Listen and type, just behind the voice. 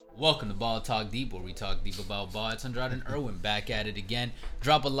Welcome to Ball Talk Deep, where we talk deep about ball. It's Andrade and Irwin back at it again.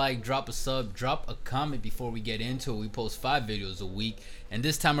 Drop a like, drop a sub, drop a comment before we get into it. We post 5 videos a week, and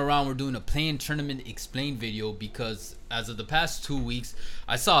this time around we're doing a Play-In Tournament explain video because as of the past 2 weeks,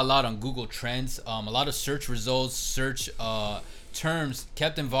 I saw a lot on Google Trends. A lot of search results, search terms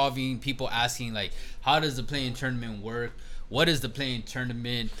kept involving people asking like, how does the Play-In Tournament work? What is the Play-In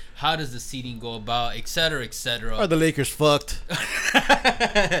Tournament? How does the seeding go about? Etc. Etc. Are the Lakers fucked?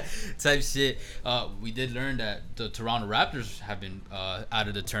 Type shit. We did learn that the Toronto Raptors have been out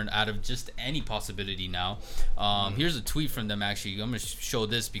of just any possibility now. Here's a tweet from them. Actually, I'm gonna show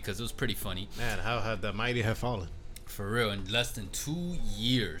this because it was pretty funny. Man, how had the mighty have fallen? For real, in less than 2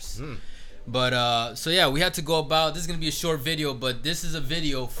 years. But so yeah, we had to go about. This is gonna be a short video, but this is a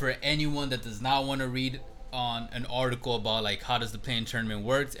video for anyone that does not want to read on an article about like how does the Play-In Tournament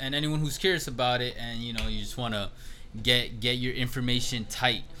work, and anyone who's curious about it, and you just want to get your information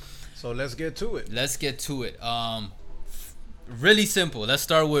tight. So let's get to it. Really simple. Let's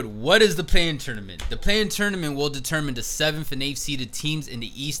start with, what is the Play-In Tournament? The Play-In Tournament will determine the 7th and 8th seeded teams in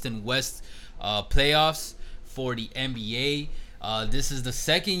the East and West playoffs for the NBA. This is the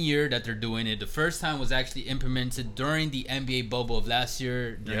second year that they're doing it. The first time was actually implemented during the NBA bubble of last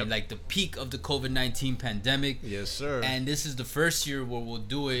year, during like the peak of the COVID-19 pandemic. Yes, sir. And this is the first year where we'll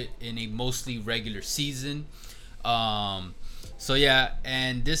do it in a mostly regular season. So yeah,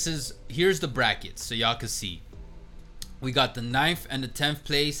 and here's the brackets so y'all can see. We got the 9th and the 10th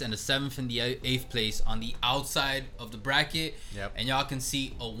place and the 7th and the 8th place on the outside of the bracket. Yep. And y'all can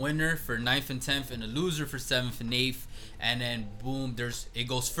see a winner for 9th and 10th and a loser for 7th and 8th. And then boom, it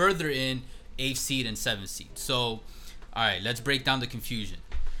goes further in 8th seed and 7th seed. So, all right, let's break down the confusion.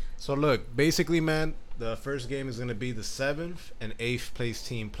 So look, basically, man, the first game is going to be the 7th and 8th place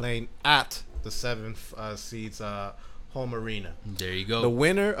team playing at the 7th seed's home arena. There you go. The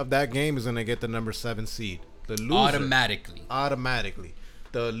winner of that game is going to get the number 7 seed. The loser automatically.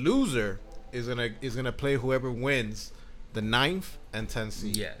 The loser is gonna play whoever wins the 9th and 10th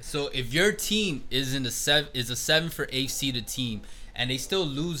seed. Yeah. So if your team is a 7th or 8th seeded team and they still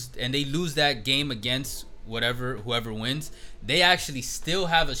lose that game against whoever wins, they actually still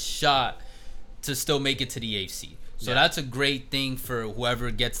have a shot to still make it to the 8th seed. So that's a great thing for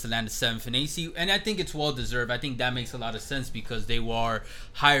whoever gets to land the 7th and 8th seed. And I think it's well deserved. I think that makes a lot of sense because they were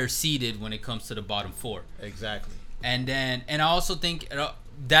higher seeded when it comes to the bottom 4. Exactly. And I also think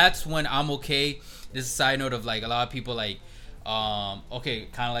that's when I'm okay. This is a side note of like a lot of people like, okay,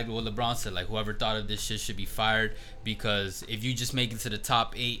 kind of like what LeBron said, like whoever thought of this shit should be fired, because if you just make it to the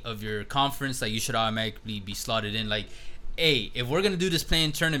top 8 of your conference, like you should automatically be slotted in. Like, hey, if we're going to do this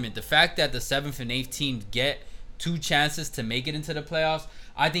Play-In Tournament, the fact that the 7th and 8th teams get 2 chances to make it into the playoffs,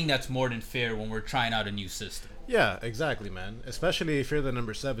 I think that's more than fair when we're trying out a new system. Yeah, exactly, man. Especially if you're the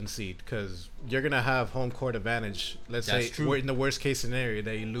number 7 seed, because you're gonna have home court advantage. Let's say we're in the worst case scenario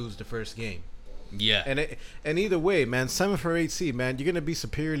that you lose the first game. Yeah. And either way, man, 7th or 8th seed, man, you're gonna be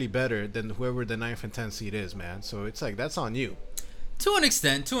superiorly better than whoever the 9th and 10th seed is, man. So it's like that's on you. To an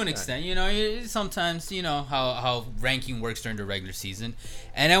extent, sometimes how ranking works during the regular season.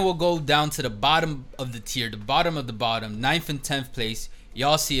 And then we'll go down to the bottom of the tier, the bottom of the bottom, 9th and 10th place.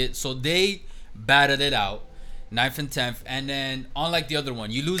 Y'all see it. So they battled it out, 9th and 10th. And then, unlike the other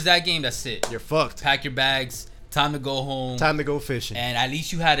one, you lose that game, that's it. You're fucked. Pack your bags, time to go home. Time to go fishing. And at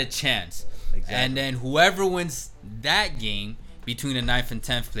least you had a chance. Exactly. And then whoever wins that game between the 9th and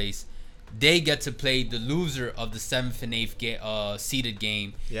 10th place, they get to play the loser of the 7th and 8th seeded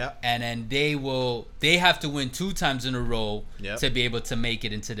game. Yeah. And then they have to win 2 times in a row to be able to make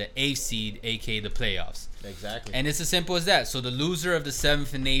it into the 8th seed, aka the playoffs. Exactly. And it's as simple as that. So the loser of the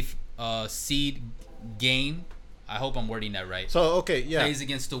 7th and 8th seed game, I hope I'm wording that right. So okay, yeah. Plays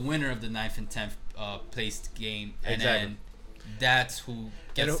against the winner of the 9th and 10th placed game, and then that's who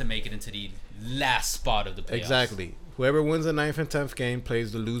gets to make it into the last spot of the playoffs. Exactly. Whoever wins the 9th and 10th game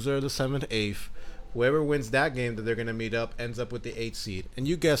plays the loser of the 7th, 8th. Whoever wins that game that they're going to meet up ends up with the 8th seed. And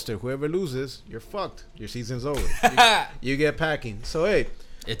you guessed it. Whoever loses, you're fucked. Your season's over. You get packing. So, hey.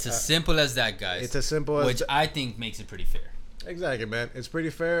 It's as simple as that, guys. It's as simple as... Which I think makes it pretty fair. Exactly, man. It's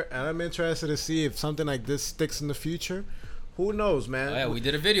pretty fair. And I'm interested to see if something like this sticks in the future. Who knows, man? Oh, yeah, we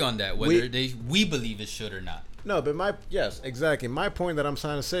did a video on that. Whether we believe it should or not. No, but yes, exactly. My point that I'm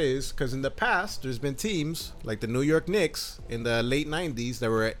trying to say is because in the past, there's been teams like the New York Knicks in the late 90s that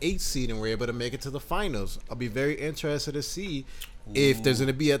were at 8th seed and were able to make it to the finals. I'll be very interested to see if there's going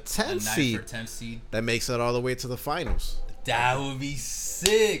to be a 10th seed that makes it all the way to the finals. That would be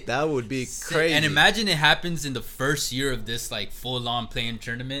sick. That would be crazy. And imagine it happens in the first year of this like full-on Play-In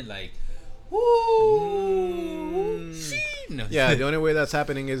Tournament. Like, woo! No. Yeah, the only way that's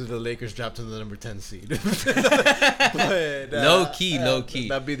happening is if the Lakers drop to the number 10 seed. But, low key.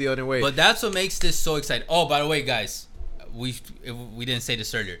 That'd be the only way. But that's what makes this so exciting. Oh, by the way, guys, we didn't say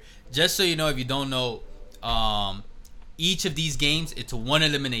this earlier. Just so you know, if you don't know, each of these games, it's a one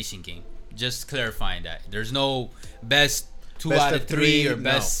elimination game. Just clarifying that. There's no best out of three or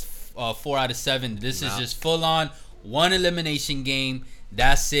best 4 out of 7. This is just full on one elimination game.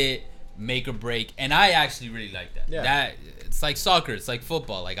 That's it. Make or break. And I actually really like that. Yeah. That it's like soccer. It's like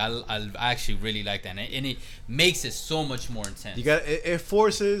football. Like I actually really like that, and it makes it so much more intense. You got it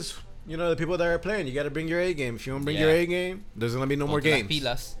forces the people that are playing. You got to bring your A game. If you don't bring your A game, there's gonna be no more games.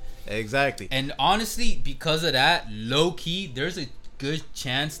 Pilas. Exactly. And honestly, because of that, low key, there's a good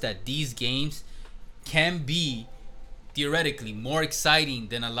chance that these games can be theoretically more exciting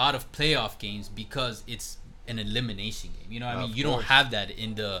than a lot of playoff games because it's an elimination game. You know what I mean? You don't have that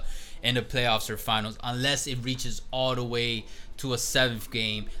in the playoffs or finals unless it reaches all the way to a 7th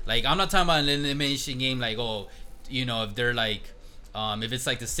game. Like, I'm not talking about an elimination game like, if they're like if it's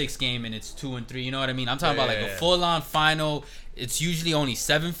like the 6th game and it's 2 and 3, you know what I mean? I'm talking about like a full-on final. It's usually only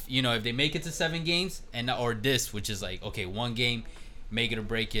 7th. If they make it to 7 games or this, which is like, okay, 1 game, make it or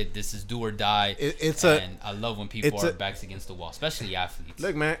break it. This is do or die. I love when people are backs against the wall, especially athletes.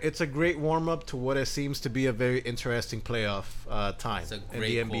 Look, man, it's a great warm up to what it seems to be a very interesting playoff time It's a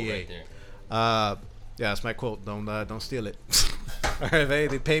great in the NBA. quote right there. Yeah, that's my quote. Don't steal it. All right, hey,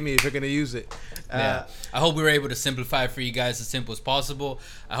 they pay me if you're gonna use it. I hope we were able to simplify it for you guys as simple as possible.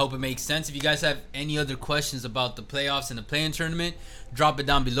 I hope it makes sense. If you guys have any other questions about the playoffs and the play-in tournament, drop it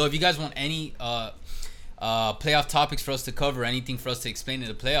down below. If you guys want any playoff topics for us to cover, anything for us to explain in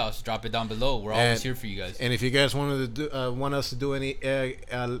the playoffs, drop it down below. We're always here for you guys. And if you guys want us to do any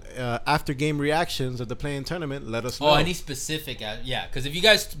after game reactions of the play-in tournament, let us know. Oh, any specific? Because if you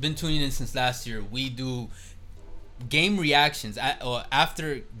guys been tuning in since last year, we do game reactions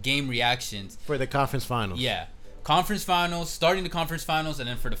after game reactions for the conference finals. Yeah, conference finals, starting the conference finals, and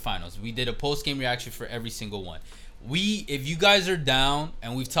then for the finals, we did a post game reaction for every single one. If you guys are down,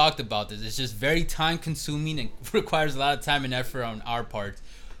 and we've talked about this, it's just very time consuming and requires a lot of time and effort on our part.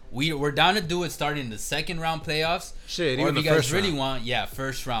 We're down to do it starting in the 2nd round playoffs. Shit, or even if the you guys first really round. want,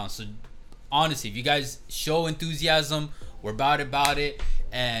 first round. So honestly, if you guys show enthusiasm, we're about it.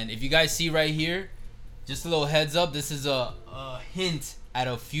 And if you guys see right here, just a little heads up, this is a hint at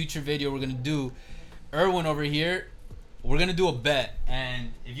a future video we're gonna do. Erwin over here, we're gonna do a bet,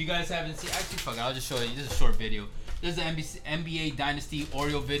 and if you guys haven't seen, actually, fuck it, I'll just show you. This is a short video. This is the NBA Dynasty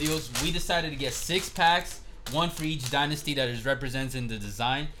Oreo videos. We decided to get 6 packs, 1 for each dynasty that is represented in the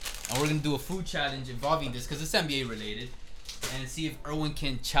design, and we're gonna do a food challenge involving this because it's NBA related, and see if Erwin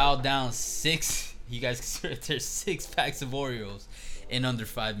can chow down 6. You guys consider there's 6 packs of Oreos in under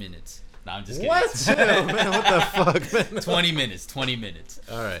 5 minutes. No, I'm just kidding. What? Chill, man, what the fuck, man? 20 minutes.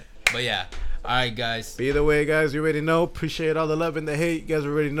 All right. But yeah. All right, guys. But either way, guys, you already know. Appreciate all the love and the hate. You guys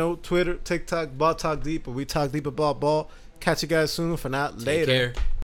already know. Twitter, TikTok, Ball Talk Deep, but we talk deep about ball. Catch you guys soon. For now, later. Take care.